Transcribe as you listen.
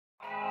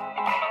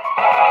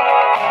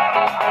Hey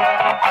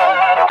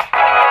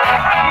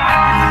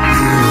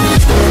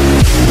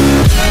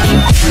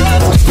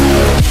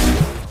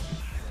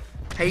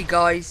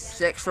guys,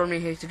 it's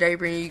xRumley here today,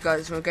 bringing you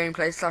guys some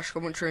gameplay /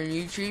 commentary on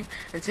YouTube.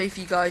 And today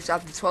for you guys, I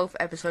have the 12th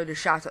episode of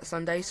Shout Out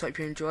Sunday, so I hope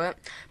you enjoy it.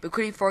 But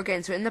quickly before I get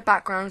into it, in the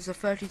background is a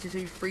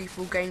 30-2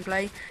 free-fall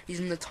gameplay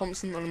using the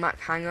Thompson on the Mac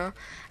hanger.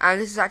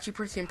 And this is actually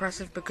pretty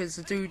impressive because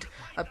the dude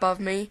above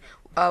me,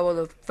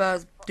 the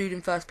first dude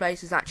in first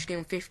place is actually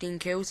on 15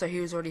 kills, so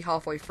he was already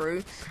halfway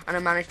through, and I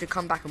managed to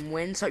come back and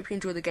win, so I hope you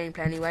enjoy the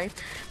gameplay anyway.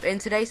 But in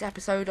today's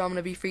episode, I'm going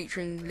to be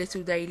featuring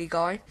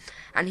Littledalyguy,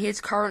 and he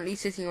is currently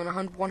sitting on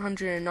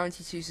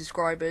 192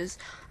 subscribers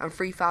and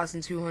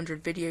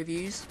 3,200 video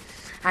views,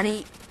 and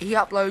he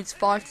uploads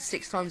 5 to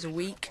 6 times a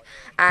week,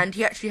 and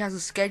he actually has a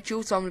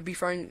schedule, so I'm going to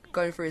be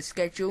going through his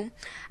schedule.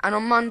 And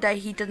on Monday,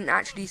 he didn't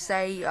actually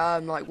say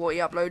like what he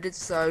uploaded,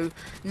 so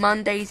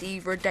Monday's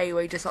either a day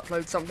where he just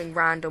uploads something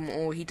random,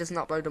 or he doesn't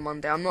upload on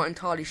Monday. I'm not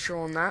entirely sure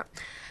on that.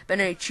 But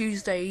anyway,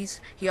 Tuesdays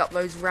he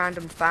uploads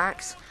random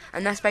facts,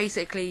 and that's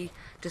basically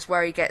just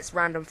where he gets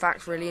random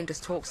facts really and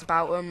just talks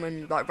about them,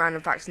 and like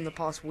random facts in the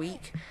past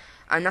week.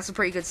 And that's a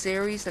pretty good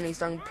series, and he's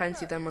done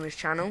plenty of them on his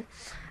channel.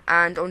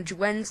 And on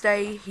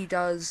Wednesday he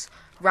does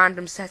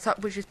random setup,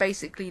 which is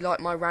basically like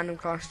my random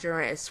class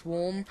generator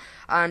swarm,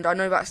 and I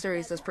know that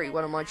series does pretty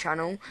well on my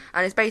channel,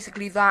 and it's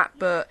basically that,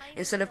 but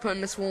instead of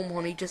putting the swarm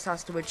on, he just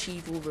has to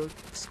achieve all the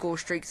score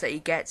streaks that he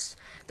gets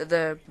that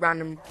the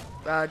random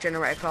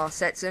generator class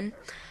sets him.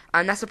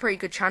 And that's a pretty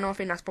good channel. I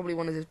think that's probably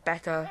one of his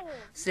better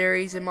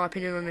series in my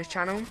opinion on his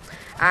channel.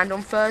 And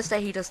on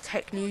Thursday he does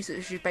tech news,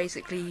 which is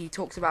basically he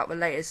talks about the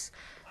latest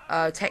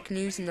tech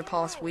news in the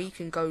past week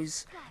and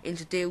goes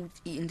into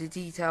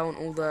detail on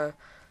all the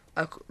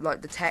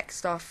like the tech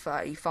stuff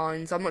he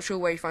finds. I'm not sure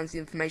where he finds the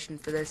information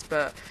for this,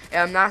 but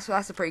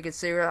that's a pretty good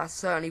series. That's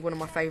certainly one of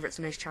my favourites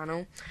on his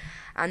channel.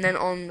 And then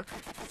on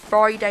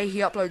Friday he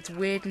uploads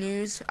weird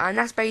news, and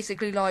that's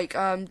basically like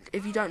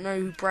if you don't know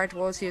who Brad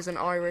was, he was an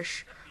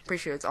Irish,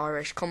 pretty sure it's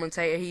Irish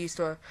commentator. He used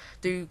to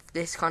do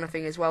this kind of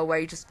thing as well, where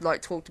he just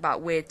like talked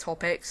about weird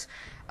topics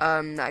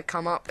that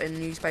come up in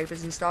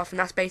newspapers and stuff, and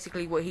that's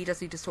basically what he does.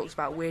 He just talks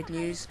about weird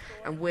news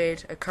and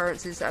weird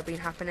occurrences that have been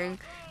happening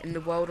in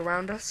the world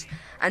around us.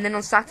 And then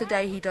on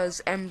Saturday he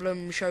does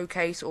emblem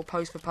showcase or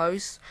post for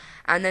post,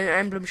 and then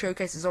emblem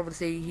showcase is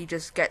obviously he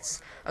just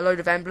gets a load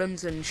of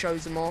emblems and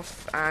shows them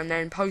off, and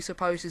then post for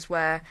post is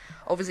where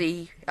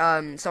obviously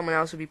someone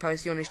else will be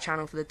posting on his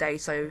channel for the day,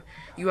 so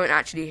you won't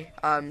actually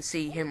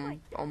see him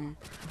on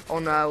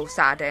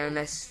Saturday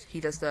unless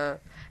he does the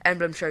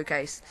emblem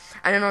showcase.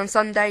 And then on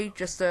Sunday,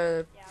 just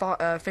to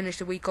finish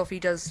the week off, he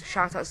does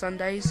shout out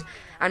Sundays,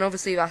 and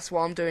obviously that's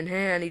what I'm doing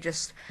here. And he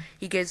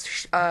gives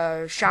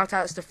shout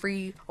outs to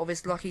 3 of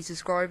his lucky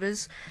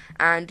subscribers,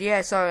 and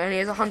yeah, and he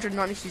has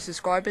 192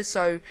 subscribers,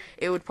 so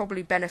it would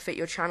probably benefit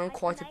your channel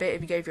quite a bit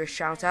if he gave you a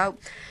shout out.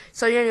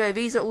 So anyway,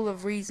 these are all the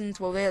reasons,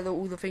 well, they're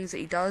all the things that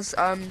he does.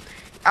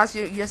 As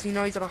you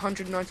know, he's on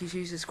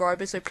 192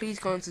 subscribers, so please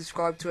go and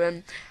subscribe to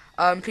him.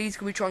 Please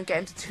can we try and get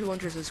him to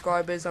 200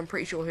 subscribers? I'm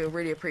pretty sure he'll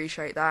really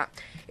appreciate that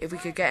if we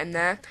could get him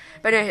there.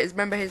 But anyway,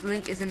 remember his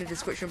link is in the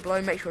description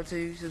below. Make sure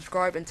to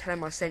subscribe and tell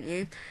him I sent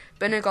you.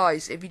 But anyway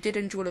guys, if you did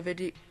enjoy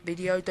the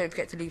video, don't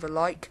forget to leave a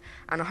like.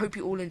 And I hope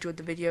you all enjoyed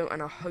the video,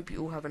 and I hope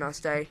you all have a nice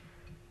day.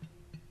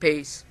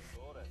 Peace.